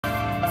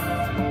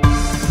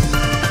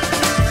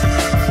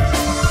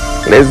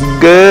Let's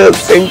go,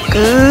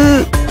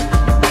 Senku!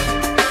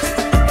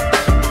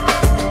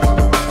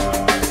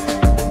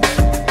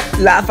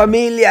 La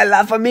familia,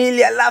 la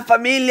familia, la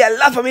familia,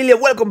 la familia.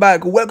 Welcome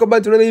back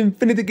to another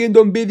Infinity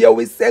Kingdom video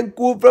with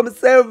Senku from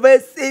server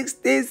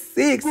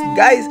 66.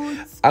 Guys,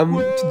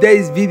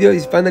 today's video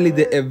is finally,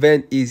 the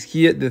event is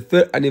here. The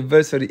 3rd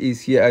anniversary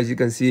is here. As you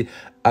can see,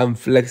 I'm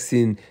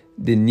flexing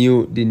the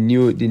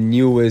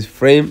newest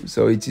frame,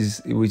 so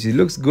which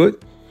looks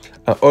good.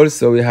 And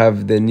also we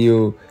have the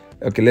new.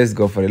 Okay, let's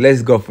go for it.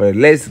 Let's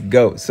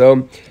go.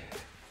 So,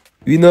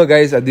 you know,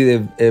 guys, I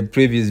did a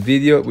previous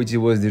video, which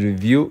was the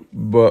review,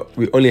 but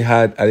we only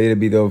had a little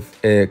bit of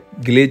a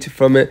glitch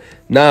from it.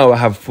 Now I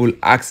have full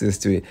access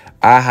to it.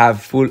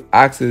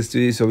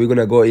 So we're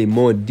gonna go in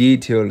more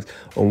details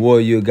on what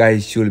you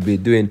guys should be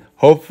doing.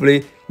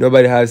 Hopefully,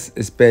 nobody has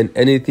spent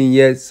anything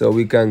yet, so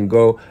we can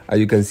go and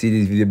you can see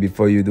this video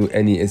before you do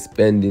any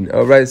spending.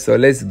 All right, so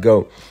let's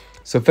go.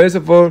 So first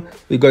of all,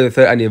 we got the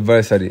 3rd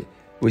anniversary,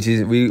 which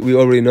is we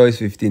already know it's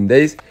 15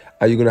 days.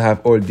 And you're gonna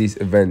have all these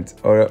events,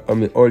 or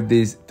all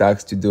these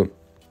tasks to do.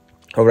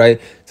 All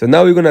right, so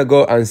now we're gonna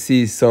go and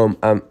see some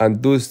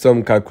and do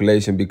some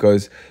calculation,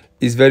 because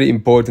it's very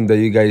important that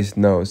you guys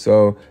know.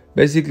 So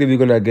basically we're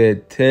gonna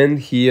get 10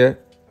 here,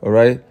 all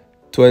right,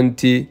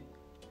 20,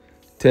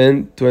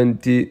 10,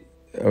 20.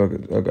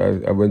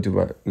 Okay, I went too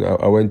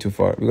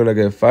far. We're gonna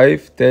get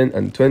 5, 10,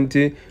 and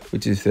 20,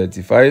 which is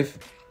 35.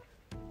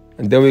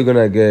 And then we're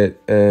gonna get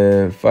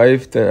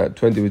 5, 10, and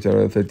 20, which are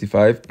another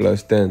 35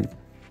 plus 10.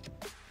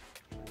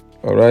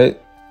 All right,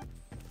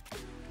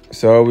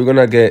 so we're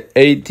gonna get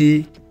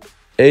 80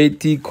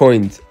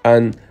 coins,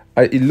 and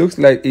it looks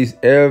like it's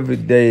every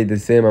day the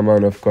same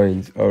amount of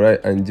coins, all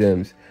right, and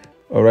gems,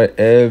 all right,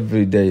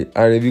 every day.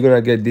 And if you're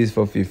gonna get this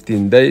for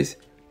 15 days,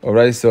 all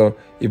right, so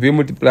if we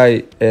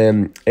multiply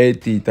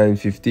 80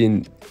 times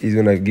 15, is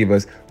gonna give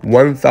us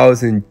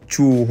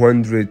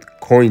 1,200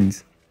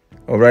 coins.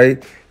 All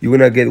right, you're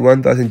gonna get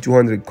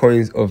 1,200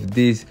 coins of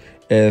this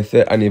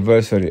 3rd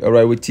anniversary. All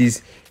right, which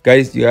is,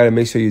 guys, you gotta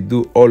make sure you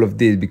do all of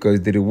this,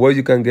 because the reward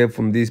you can get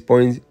from these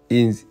points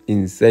is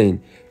insane.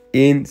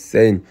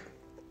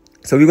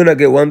 So we're gonna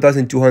get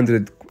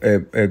 1,200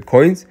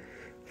 coins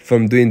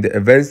from doing the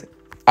events.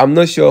 I'm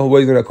not sure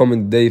what is gonna come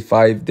in day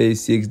 5, day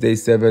 6, day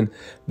 7,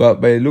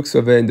 but by the looks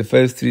of it, in the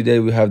first 3 days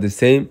we have the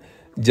same,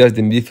 just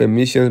the different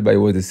missions, but it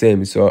was the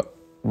same. So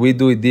we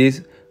do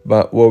this,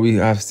 but what we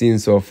have seen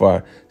so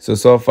far.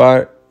 So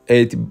far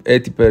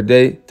 80 per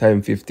day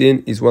times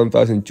 15 is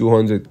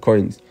 1,200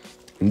 coins.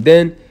 And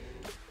then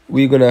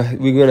we're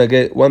gonna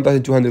get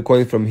 1,200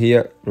 coins from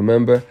here.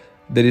 Remember,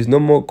 there is no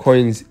more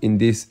coins in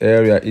this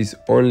area. It's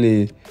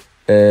only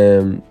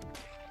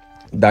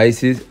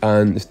dices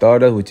and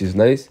starters, which is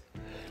nice.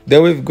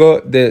 Then we've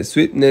got the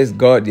Sweetness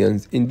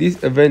Guardians. In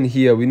this event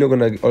here, we're not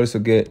gonna also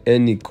get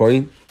any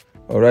coin.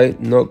 All right,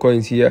 no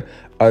coins here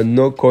and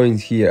no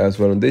coins here as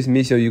well. On this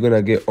mission, you're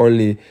gonna get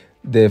only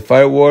the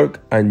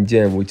firework and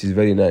gem, which is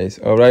very nice.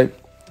 All right,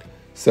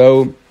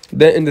 so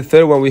then in the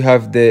 3rd one we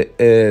have the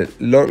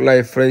long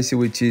life friendship,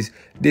 which is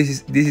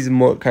this is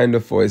more kind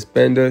of for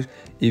spenders.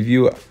 If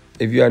you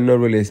are not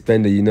really a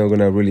spender, you're not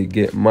gonna really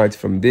get much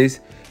from this,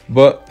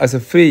 but as a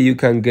free you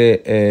can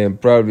get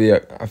probably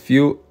a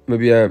few,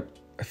 maybe a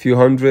few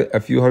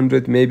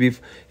hundred maybe,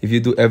 if you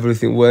do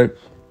everything well,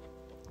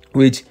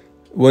 which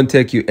won't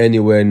take you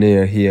anywhere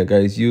near here,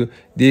 guys.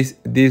 This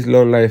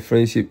long life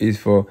friendship is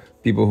for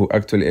people who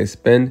actually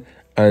spend,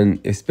 and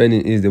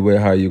spending is the way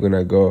how you're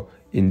gonna go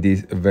in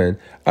this event.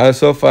 I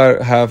so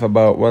far have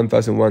about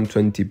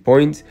 1,120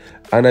 points,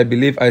 and I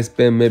believe I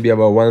spent maybe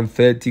about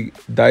 130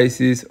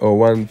 dices or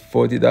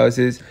 140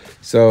 dices.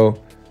 So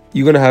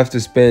you're gonna have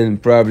to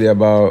spend probably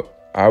about,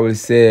 I would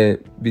say,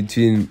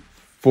 between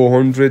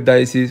 400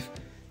 dices,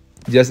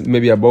 just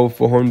maybe about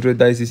 400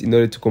 dices, in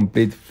order to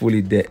complete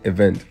fully the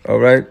event. All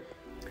right,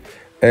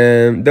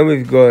 and then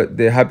we've got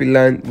the Happy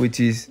Land,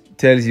 which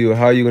tells you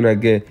how you're gonna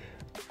get,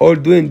 all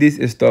doing this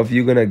stuff,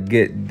 you're gonna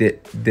get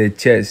the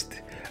chest.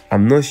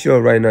 I'm not sure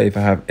right now if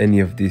I have any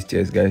of these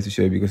chests, guys, to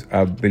show you, because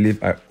I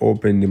believe I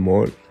opened them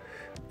all.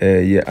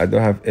 Yeah, I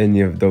don't have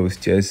any of those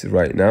chests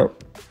right now,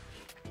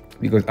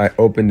 because I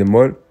opened them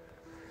all.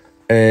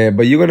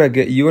 But you're gonna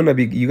get on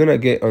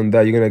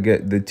that. You're gonna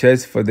get the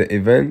chest for the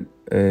event.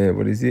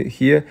 What is it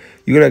here?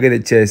 You're gonna get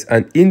the chest,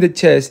 and in the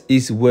chest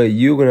is where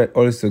you're gonna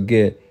also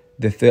get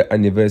the 3rd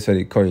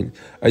anniversary coin.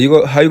 How you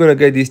gonna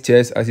get this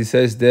chest? As it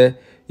says there,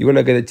 you're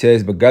gonna get a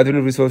chest by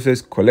gathering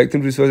resources,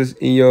 collecting resources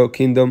in your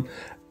kingdom,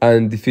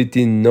 and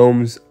defeating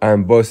gnomes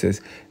and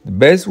bosses. The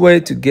best way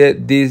to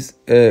get these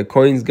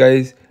coins,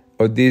 guys,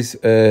 or this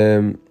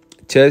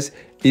chest,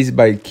 is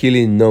by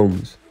killing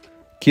gnomes.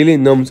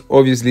 Killing gnomes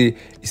obviously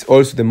is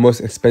also the most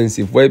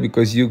expensive way,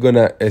 because you're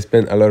gonna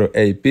spend a lot of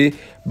AP.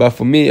 But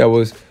for me, I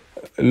was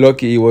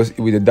lucky, it was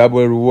with a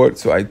double reward,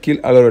 so I killed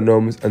a lot of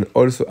gnomes, and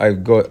also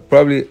I've got,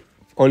 probably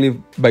only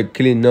by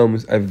killing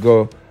gnomes, I've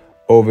got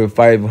over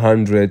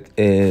 500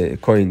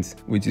 coins,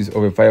 which is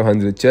over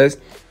 500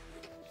 chests,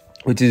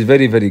 which is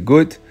very, very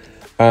good.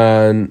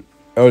 And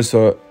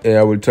Also,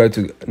 I will try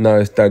to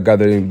now start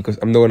gathering, because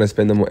I'm not going to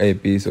spend no more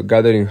AP, so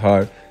gathering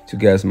hard to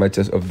get as much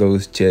as of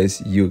those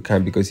chests you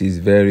can, because it's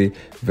very,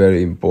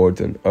 very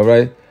important. All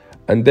right,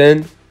 and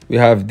then we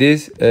have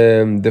this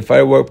the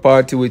firework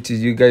party, which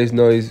is, you guys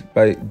know, is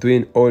by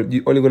doing all,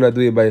 you only gonna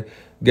do it by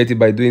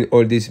by doing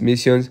all these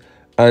missions,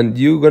 and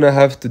you're gonna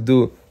have to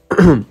do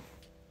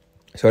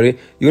sorry,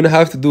 you're gonna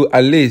have to do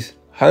at least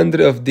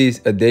 100 of these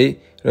a day.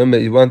 Remember,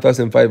 it's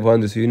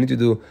 1,500, so you need to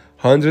do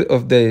 100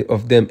 of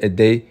them a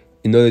day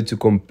in order to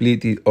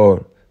complete it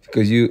all.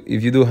 Because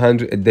if you do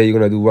 100 a day, you're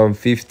gonna do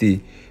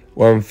 150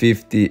 in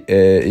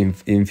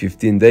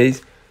 15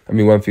 days. I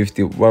mean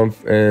 150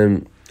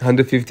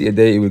 a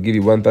day, it will give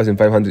you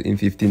 1,500 in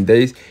 15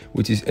 days,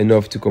 which is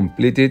enough to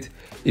complete it.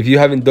 If you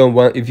haven't done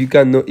one, if you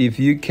can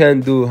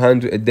do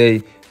 100 a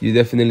day,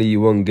 you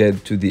won't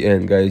get to the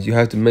end, guys. You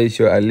have to make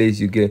sure at least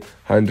you get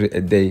 100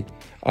 a day.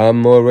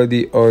 I'm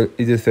already on,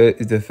 it's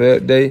the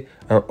third day.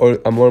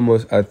 I'm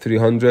almost at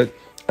 300,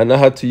 and I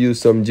had to use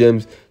some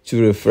gems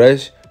to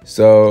refresh.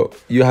 So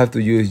you have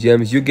to use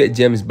gems. You get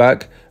gems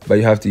back, but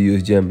you have to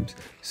use gems.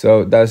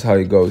 So that's how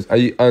it goes.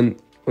 And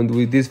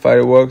with these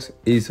fireworks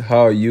is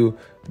how you're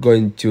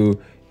gonna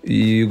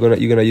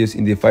use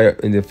in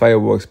the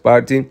fireworks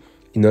party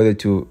in order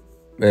to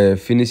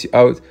finish it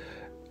out.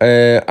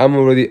 I'm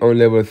already on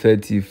level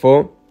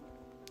 34,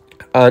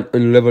 and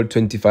on level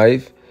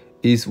 25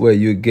 is where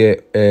you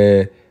get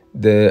the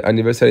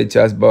anniversary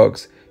chest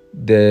box,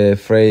 the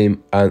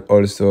frame, and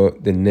also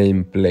the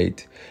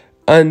nameplate.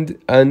 And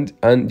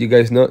you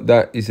guys know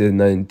that is a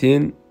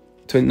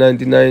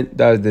 19.99.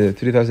 That's the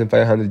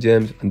 3,500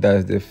 gems, and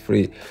that's the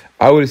free.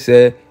 I will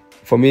say,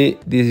 for me,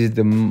 this is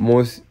the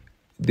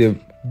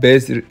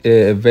best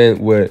event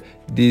where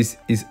this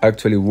is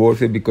actually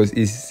worth it, because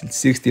it's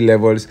 60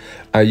 levels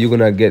and you're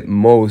gonna get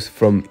most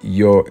from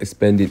your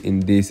spending in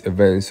this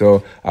event.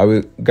 So I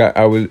will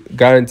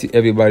guarantee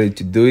everybody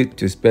to do it,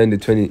 to spend the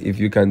 20 if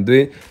you can do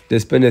it. They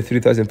spend the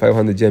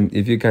 3,500 gems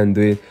if you can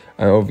do it,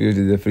 and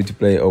obviously the free to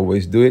play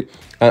always do it.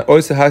 And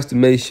also has to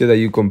make sure that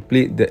you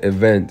complete the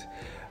event.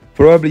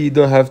 Probably you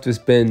don't have to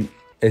spend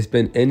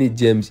any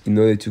gems in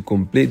order to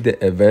complete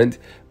the event,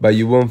 but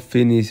you won't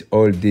finish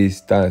all these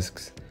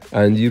tasks,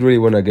 and you really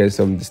want to get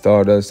some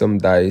starters, some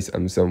dice,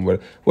 and some, well,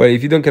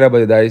 if you don't care about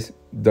the dice,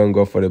 don't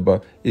go for it,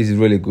 but it's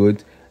really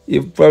good.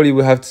 You probably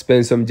will have to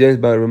spend some gems,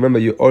 but remember,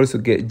 you also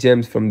get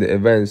gems from the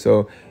event,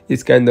 so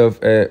it's kind of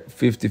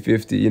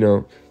 50-50, you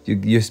know,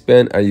 you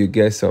spend and you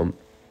get some.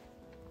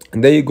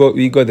 And then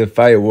we got the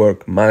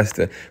firework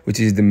master, which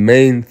is the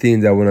main thing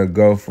that I want to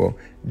go for.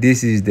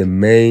 This is the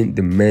main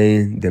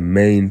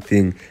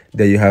thing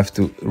that you have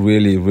to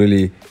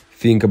really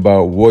think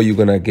about what you're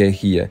gonna get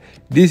here.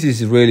 This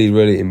is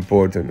really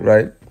important,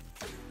 right?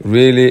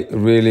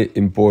 Really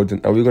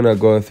important, and we're gonna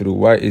go through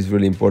why it's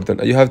really important.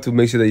 And you have to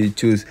make sure that you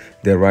choose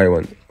the right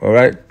one. All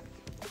right,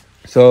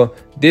 so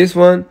this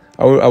one,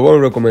 I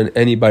won't recommend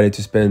anybody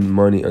to spend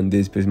money on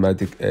this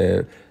prismatic,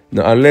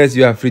 no, unless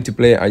you are free to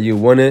play and you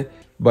want it.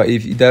 But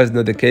if that's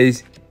not the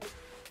case,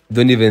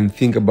 don't even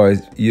think about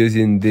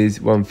using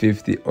this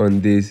 150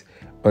 on this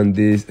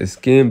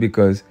skin,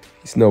 because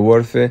it's not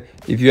worth it.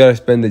 If you are a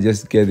spender,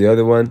 just get the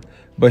other one.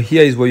 But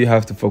here is what you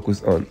have to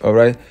focus on. All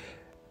right,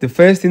 the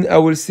first thing I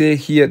will say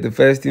here, the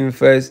first thing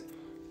first,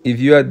 if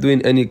you are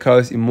doing any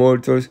Chaos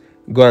Immortals,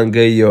 go and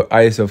get your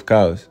Eyes of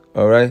Chaos.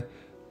 All right,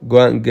 go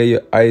and get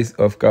your Eyes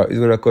of Chaos. It's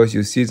gonna cost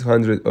you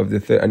 600 of the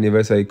 3rd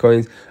anniversary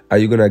coins,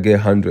 and you're gonna get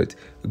 100.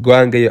 Go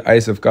and get your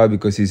Eyes of Chaos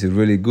because it's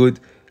really good,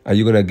 and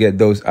you're gonna get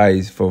those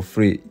eyes for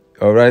free.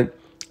 All right,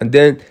 and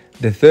then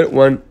the second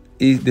one,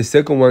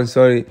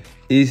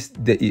 is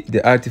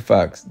the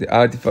artifacts, the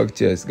artifact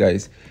chest,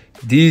 guys.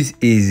 This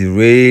is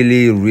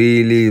really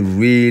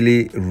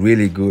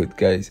good,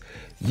 guys.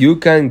 You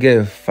can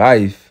get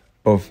 5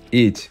 of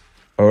each.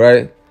 All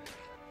right,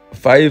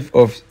 5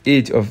 of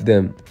each of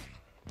them,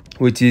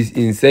 which is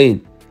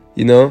insane.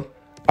 You know,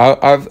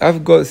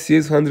 I've got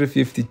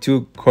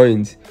 652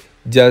 coins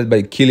just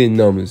by killing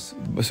gnomes.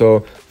 So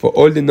for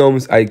all the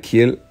gnomes I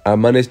kill, I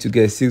managed to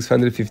get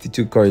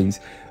 652 coins,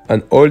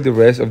 and all the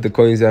rest of the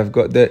coins I've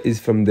got there is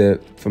from the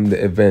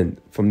event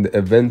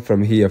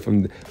from here,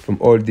 from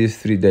all these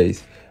 3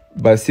 days.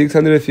 But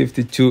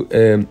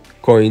 652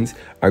 coins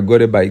I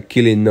got it by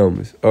killing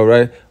gnomes. All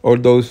right, all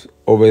those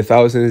over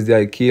thousands that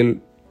I kill,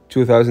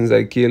 2,000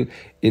 I kill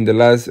in the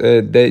last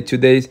 2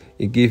 days,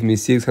 it gave me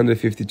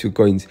 652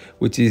 coins,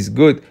 which is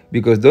good,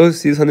 because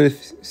those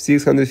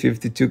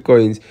 652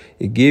 coins,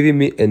 it gave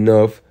me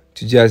enough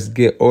to just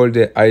get all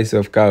the Eyes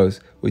of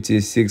Chaos, which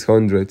is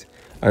 600.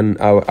 And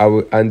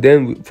and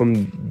then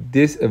from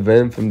this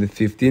event, from the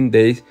 15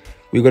 days,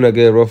 we're gonna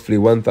get roughly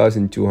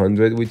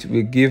 1,200, which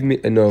will give me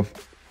enough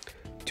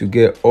to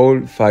get all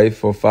 5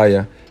 for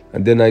fire.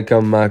 And then I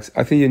can max,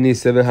 I think you need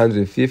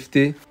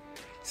 750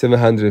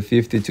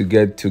 to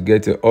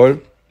get all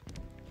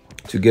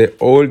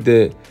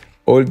the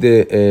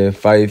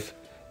 5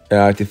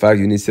 artifacts,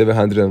 you need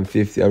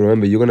 750. And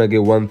remember, you're gonna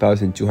get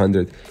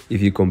 1,200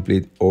 if you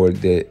complete all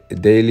the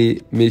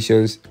daily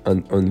missions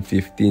on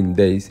 15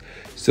 days.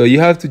 So you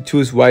have to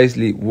choose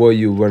wisely what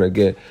you wanna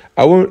get.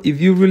 I won't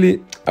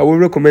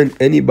recommend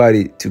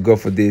anybody to go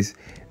for this.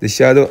 The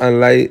shadow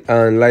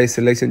and light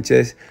selection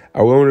chest,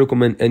 I won't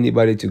recommend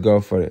anybody to go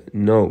for it.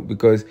 No,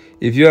 because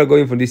if you are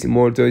going for these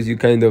immortals, you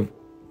can't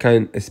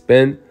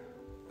spend,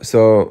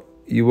 so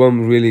you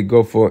won't really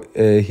go for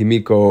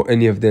Himiko or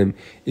any of them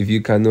if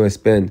you cannot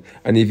spend.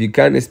 And if you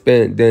can't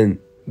spend, then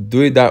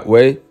do it that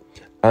way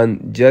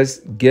and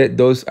just get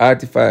those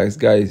artifacts,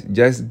 guys.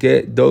 Just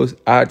get those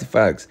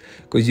artifacts,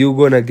 because you're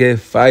gonna get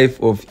 5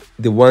 of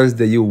the ones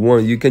that you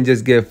want. You can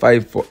just get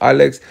 5 for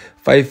Alex,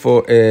 5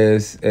 for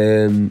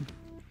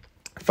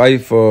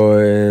 5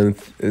 for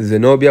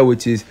Zenobia,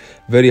 which is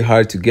very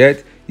hard to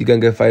get. You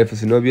can get 5 for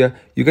Zenobia.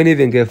 You can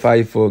even get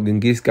 5 for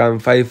Genghis Khan,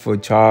 5 for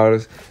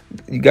Charles.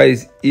 You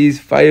guys, is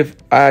 5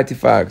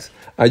 artifacts,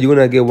 and you're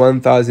gonna get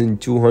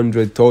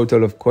 1,200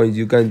 total of coins.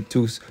 You can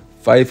choose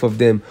 5 of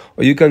them,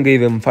 or you can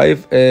give them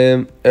 5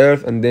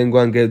 earth and then go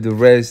and get the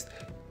rest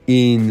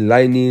in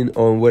lightning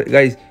on what.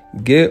 Guys,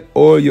 get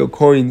all your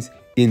coins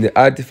in the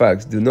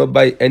artifacts. Do not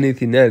buy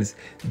anything else.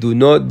 Do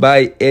not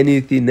buy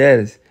anything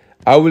else.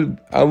 I'm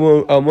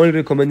only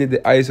recommending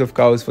the Eyes of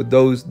Chaos for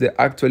those that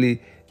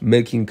actually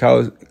making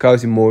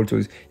chaos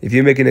immortals. If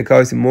you're making a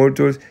chaos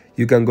immortals,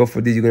 you can go for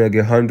this. You're gonna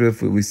get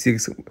 100 with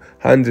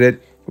 600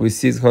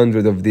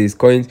 of these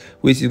coins,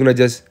 which is gonna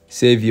just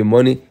save you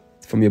money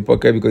from your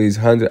pocket, because it's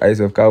 100 Eyes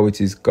of Chaos,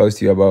 which is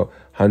cost you about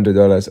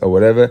 $100 or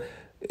whatever.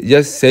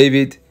 Just save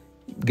it,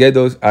 get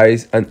those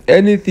eyes, and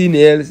anything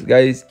else,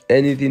 guys,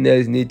 anything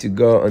else need to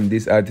go on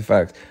these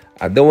artifacts.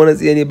 I don't want to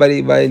see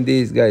anybody buying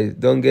this, guys.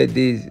 Don't get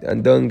this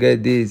and don't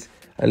get this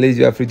unless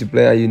you are free to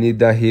play and you need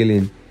that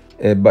healing.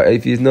 But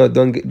if it's not,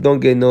 don't get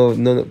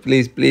no.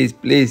 Please,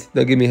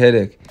 don't give me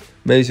headache.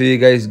 Make sure you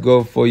guys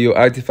go for your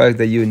artifacts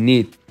that you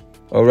need.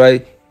 All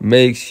right,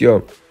 make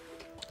sure.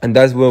 And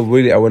that's what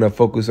really I want to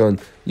focus on.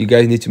 You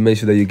guys need to make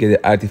sure that you get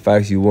the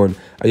artifacts you want.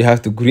 And you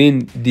have to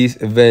green this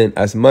event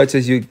as much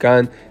as you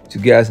can to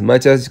get as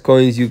much as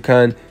coins you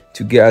can,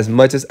 to get as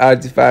much as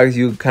artifacts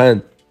you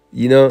can.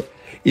 You know,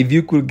 if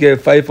you could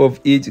get 5 of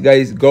each,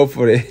 guys, go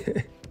for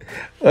it.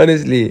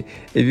 Honestly,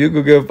 if you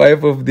could get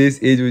 5 of this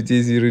each, which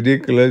is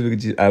ridiculous,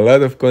 which is a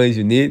lot of coins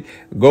you need,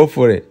 go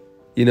for it.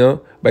 You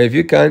know, but if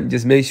you can't,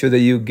 just make sure that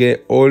you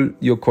get all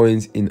your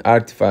coins in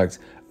artifacts.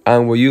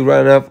 And when you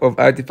run out of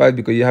artifacts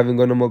because you haven't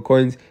got no more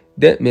coins,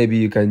 then maybe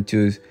you can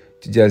choose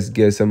to just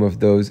get some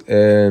of those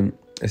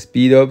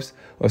speed ups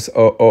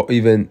or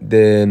even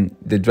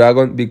the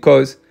dragon,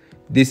 because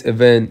this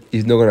event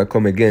is not gonna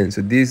come again.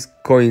 So these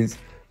coins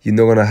you're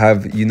not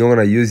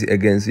gonna use it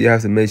again. So you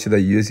have to make sure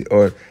that you use it.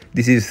 Or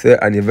this is 3rd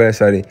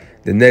anniversary.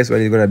 The next one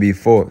is gonna be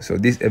 4. So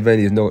this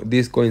event is not.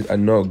 These coins are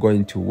not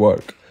going to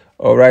work.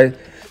 All right.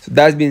 So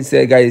that's been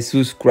said, guys.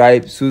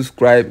 Subscribe,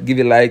 give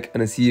a like,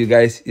 and I'll see you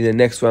guys in the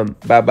next one.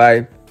 Bye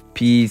bye.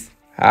 Peace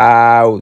out.